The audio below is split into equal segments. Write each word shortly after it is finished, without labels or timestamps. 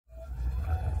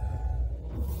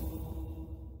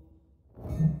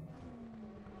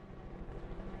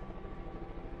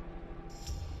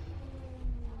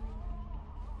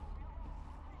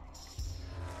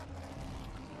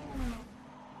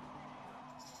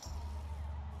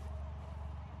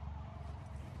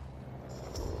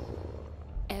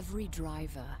Every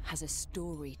driver has a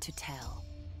story to tell.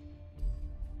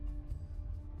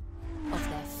 Of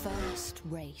their first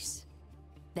race,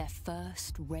 their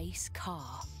first race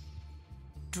car.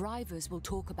 Drivers will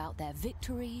talk about their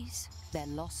victories, their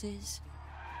losses,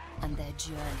 and their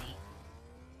journey.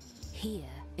 Here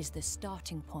is the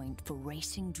starting point for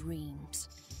racing dreams,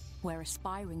 where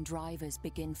aspiring drivers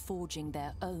begin forging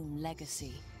their own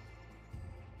legacy.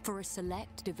 For a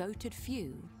select, devoted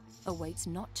few awaits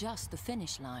not just the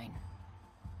finish line,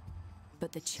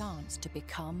 but the chance to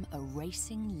become a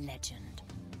racing legend.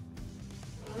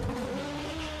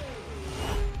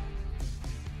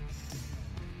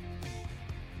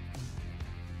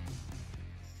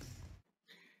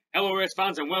 Hello race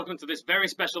fans and welcome to this very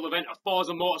special event of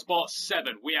Forza Motorsport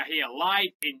 7. We are here live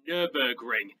in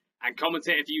Nurburgring, and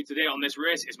commentating for you today on this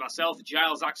race is myself,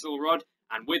 Giles Axlerod,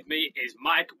 and with me is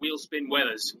Mike Wheelspin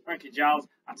Weathers. Thank you, Giles.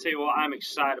 I tell you what, I'm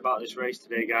excited about this race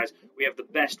today, guys. We have the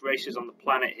best racers on the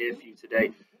planet here for you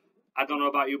today. I don't know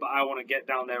about you, but I want to get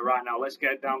down there right now. Let's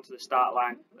get down to the start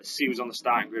line. Let's see who's on the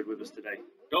starting grid with us today.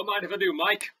 Don't mind if I do,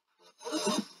 Mike.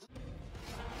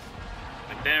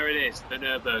 And there it is, the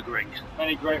Nurburgring.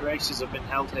 Many great races have been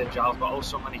held here, Giles, but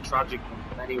also many tragic ones.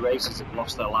 Many racers have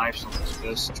lost their lives on this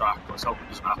first track. Let's hope it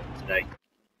doesn't happen today.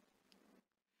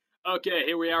 Okay,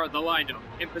 here we are at the lineup.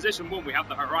 In position 1, we have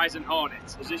the Horizon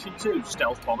Hornet. Position 2,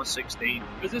 Stealth Bomber 16.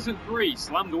 Position 3,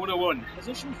 Slammed 101.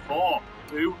 Position 4,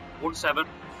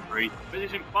 217.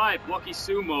 Position 5, Blocky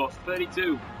Sumo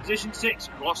 32. Position 6,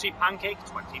 Glossy Pancake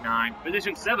 29.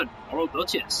 Position 7, Oral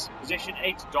Duchess. Position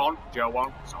 8, Don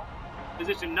Joan Song.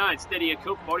 Position 9, Steady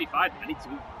Cook 45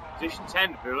 22. Position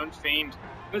 10, Virulent Fiend.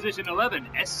 Position 11,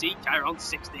 SC Chiron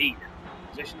 16.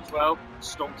 Position 12,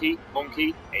 Stunky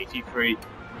Monkey 83.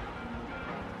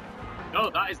 So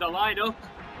that is the lineup.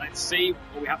 Let's see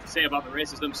what we have to say about the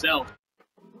races themselves.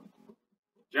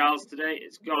 Giles, today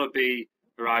it's got to be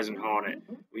Horizon Hornet.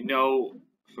 We know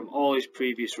from all his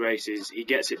previous races, he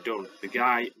gets it done. The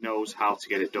guy knows how to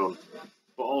get it done.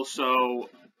 But also,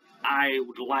 I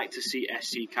would like to see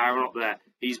SC Chiron up there.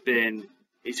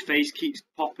 His face keeps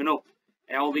popping up.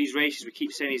 In all these races, we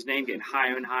keep saying his name getting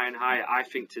higher and higher and higher. I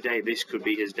think today this could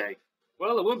be his day.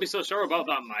 Well, I wouldn't be so sure about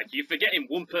that, Mike. You're forgetting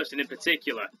one person in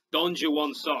particular, Don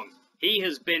Juan Song. He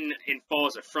has been in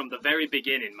Forza from the very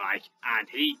beginning, Mike, and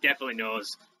he definitely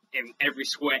knows in every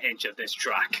square inch of this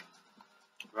track.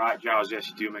 Right, Giles, yes,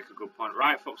 you do make a good point.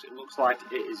 Right, folks, it looks like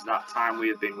it is that time we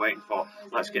have been waiting for.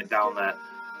 Let's get down there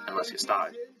and let's get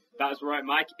started. That's right,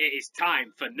 Mike. It is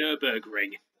time for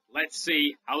Nurburgring. Let's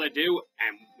see how they do,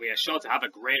 and we are sure to have a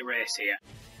great race here.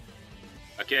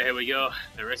 Okay, here we go.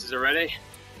 The races are ready.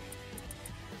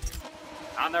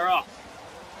 And they're off.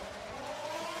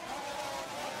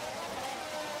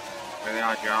 There they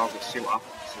are, Giles. Let's see what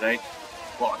happens today.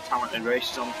 A lot of talented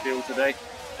races on the field today.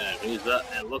 Who's that?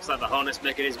 It looks like the Hornet's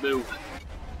making his move.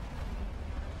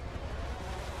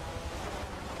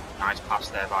 Nice pass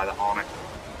there by the Hornet.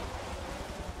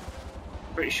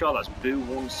 Pretty sure that's Boo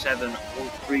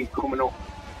 1713 coming up.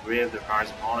 Rear of the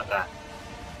Horizon Hornet there.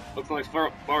 Looks like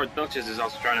Forza Duchess is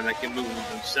also trying to make a move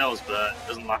themselves, but it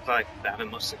doesn't look like they're having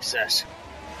much success.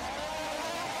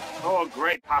 Oh,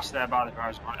 great pass there by the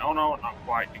Horizon Hornet. Oh no, not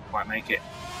quite. Didn't quite make it.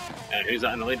 And who's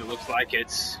that in the lead? It looks like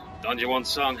it's Don Juan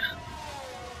Song.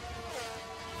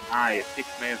 Aye, your pick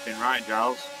may have been right,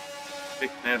 Giles. Your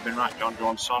pick may have been right. Don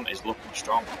Juan Song is looking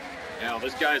strong. Yeah, well,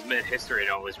 this guy's made history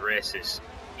in all his races.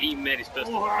 He made his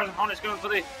first. Oh, Horizon Hornet's going for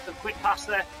the quick pass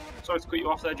there. Sorry to cut you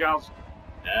off there, Giles.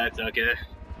 It's okay.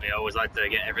 We always like to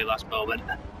get every last moment.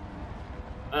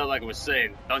 Well, like I was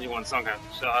saying, Don Juan Song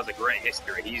has a great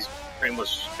history. He's pretty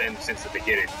much been since the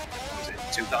beginning. Was it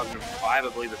 2005, I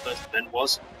believe the first event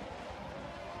was?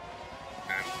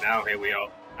 And now here we are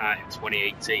in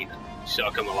 2018. So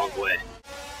I've come a long way.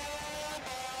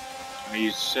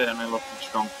 He's certainly looking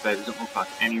strong today. Doesn't look like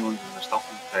anyone's going to stop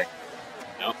him today.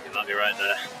 Nope, you might be right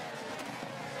there.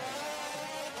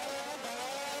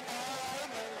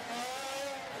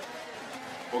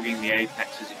 Bugging the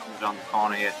apex as he comes down the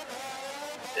corner here.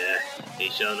 Yeah, he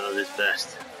sure knows his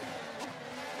best.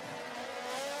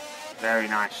 Very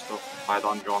nice stuff by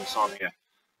Don Juan Song here.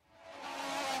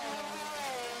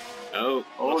 Oh,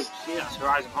 you see that's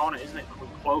Horizon Hornet, isn't it? Coming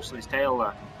close to his tail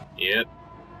there. Yep,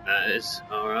 that is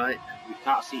alright. We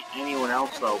can't see anyone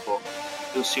else though, but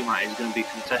it does seem like it's going to be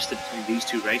contested between these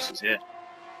two races here.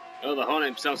 Well, the Hornet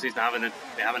himself seems to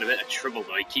be having a bit of trouble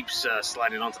though. He keeps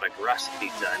sliding onto the grass a few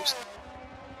times.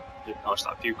 Didn't notice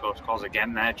that few close calls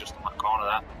again there, just on that corner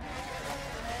there.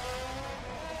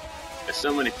 There's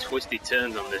so many twisty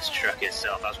turns on this track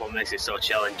itself, that's what makes it so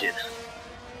challenging.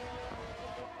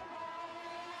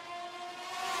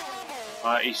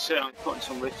 He's certainly putting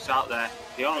some risks out there.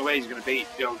 The only way he's going to beat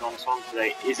Joe Johnson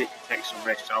today is if he takes some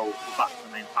risks. So we're back to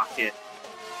the main pack here.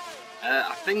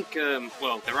 I think,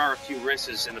 well, there are a few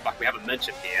races in the back we haven't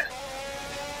mentioned here.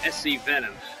 SC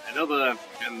Venom, another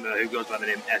member who goes by the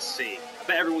name SC. I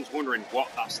bet everyone's wondering what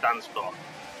that stands for.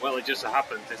 Well, it just so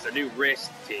happens it's a new race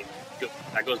team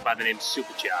that goes by the name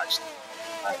Supercharged.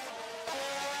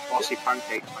 Bossy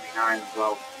Pancake 29 as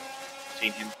well.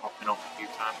 Seen him popping up a few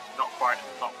times. He's not quite in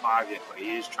the top 5 yet, but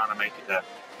he is trying to make it there.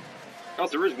 Well,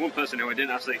 there is one person who I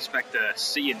didn't actually expect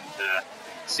seeing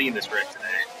this race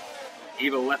today.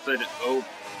 Evil Leopard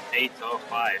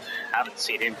 0805. Haven't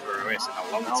seen him for a race in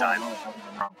a long time. No, hasn't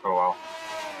been around for a while.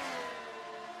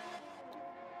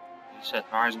 He said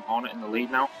Horizon Hornet in the lead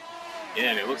now.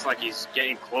 Yeah, and it looks like he's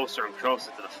getting closer and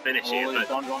closer to the finish here. But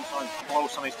Don Johnson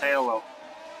close on his tail though.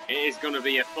 it is going to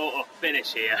be a photo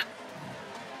finish here.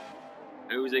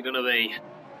 Who's it going to be?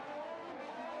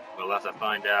 We'll have to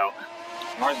find out.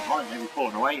 Horizon Hornet may be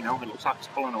pulling away, you know. It looks like he's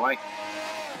pulling away.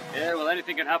 Yeah, well,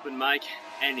 anything can happen, Mike.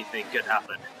 Anything could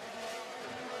happen.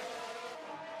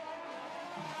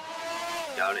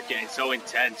 God, it's getting so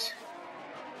intense.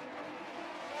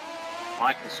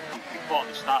 Mike, we thought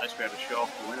at the start this we had a show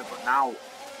for winner, but now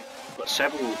we've got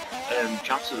several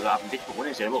chances of having different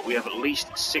winners here. Look, we have at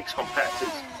least 6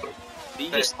 competitors.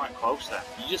 Just quite close there.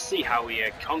 You just see how he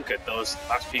conquered those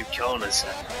last few corners.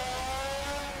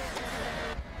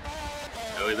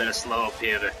 Oh, we better slow up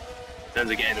here.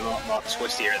 Things are getting a lot more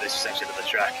twistier at this section of the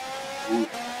track. Ooh.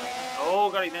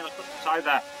 Oh, got him in the side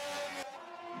there.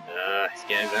 It's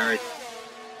getting very...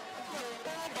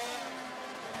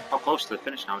 How close to the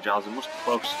finish now, Giles? It must be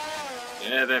close.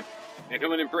 Yeah, they're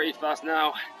coming in pretty fast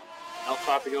now. Not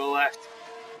far to go left.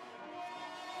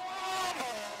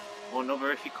 Oh,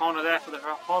 another iffy corner there for the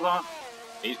hold on.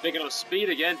 He's picking up speed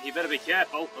again. He better be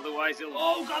careful, otherwise he'll...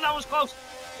 Oh, God, that was close.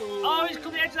 Ooh. Oh, he's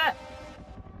come the edge there.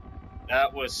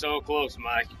 That was so close,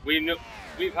 Mike.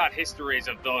 We've had histories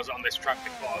of those on this track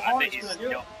before. I think he's...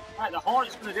 Right, the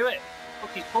Hornet's going to do it.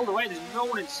 Look, he's pulled away. There's no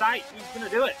one in sight. He's going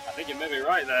to do it. I think you may be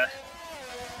right there.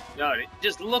 No,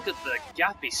 just look at the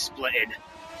gap he's splitting.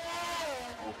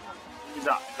 Is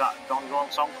that Don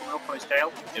Johnson coming up on his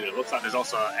tail? Yeah, it looks like there's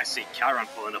also SC Caron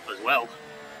pulling up as well.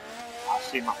 I've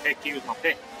seen my pick. He was my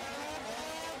pick.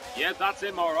 Yeah, that's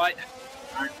him, all right.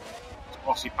 It's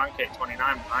Bossy Pancake 29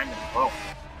 behind him as well.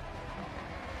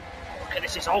 Look at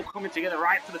this. It's all coming together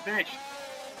right for the finish.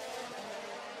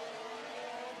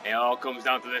 It all comes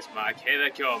down to this, Mike. Here they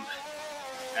come.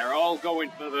 They're all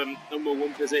going for the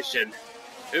 #1 position.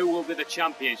 Who will be the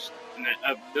champions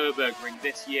of Nurburgring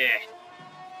this year?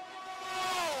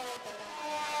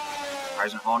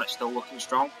 Horizon Hornet still looking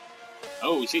strong.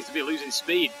 Oh, he seems to be losing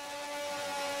speed.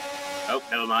 Oh,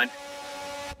 never mind.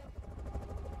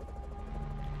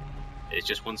 It's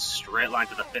just one straight line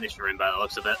to the finish for him by the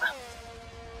looks of it.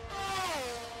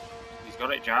 He's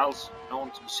got it, Giles. No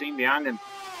one to be seen behind him.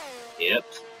 Yep,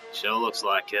 sure looks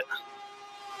like it.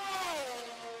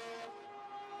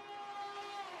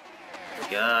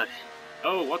 God.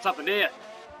 Oh, what's happened here?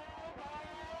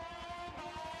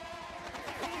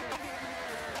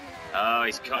 Oh,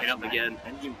 he's cutting up again.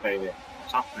 Engine failure.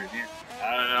 What's happening here?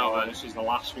 I don't know, but this is the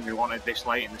last thing we wanted this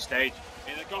late in the stage.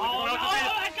 Here they Oh,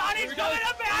 my God, he's coming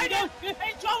up behind him!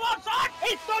 He's on one side!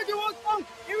 He's on one side!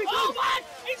 Here he goes! Oh, man!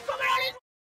 He's coming on his...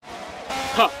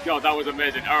 Oh, God, that was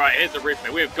amazing. All right, here's the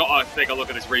replay. We've got to take a look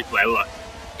at this replay. Look,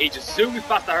 he just zooms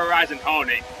past the Horizon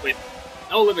Hornet with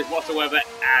no limits whatsoever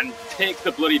and takes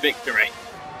the bloody victory.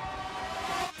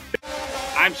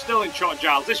 I'm still in shock,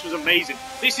 Giles. This was amazing.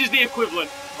 This is the equivalent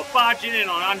of barging in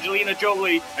on Angelina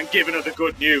Jolie and giving her the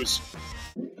good news.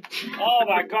 Oh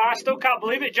my God, I still can't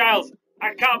believe it, Giles.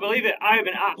 I can't believe it. I am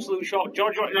in absolute shock.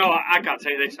 George, no, I can't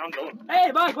take this. I'm done.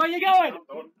 Hey, Mike, where you going?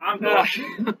 I'm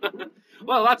done.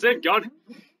 Well, that's it, gone.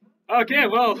 Okay,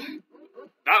 well,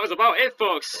 that was about it,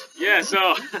 folks. Yeah,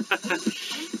 so,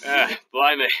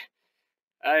 blimey.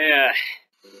 I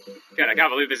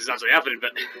can't believe this is actually happening,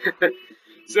 but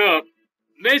so,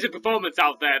 amazing performance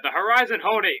out there. The Horizon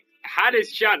Hornet had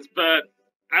his chance, but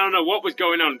I don't know what was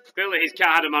going on. Clearly his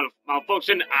car had a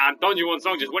malfunction, and Don Juan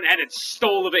Song just went ahead and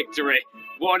stole the victory.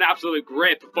 What an absolute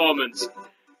great performance.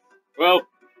 Well,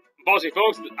 bossy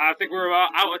folks, I think we're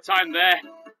out of time there.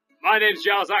 My name's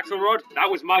Giles Axlerod. That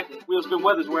was Mike Wheelspin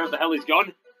Weathers, wherever the hell he's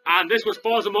gone. And this was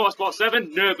Forza Motorsport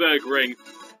 7 Nurburgring.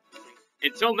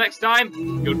 Until next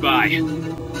time, goodbye.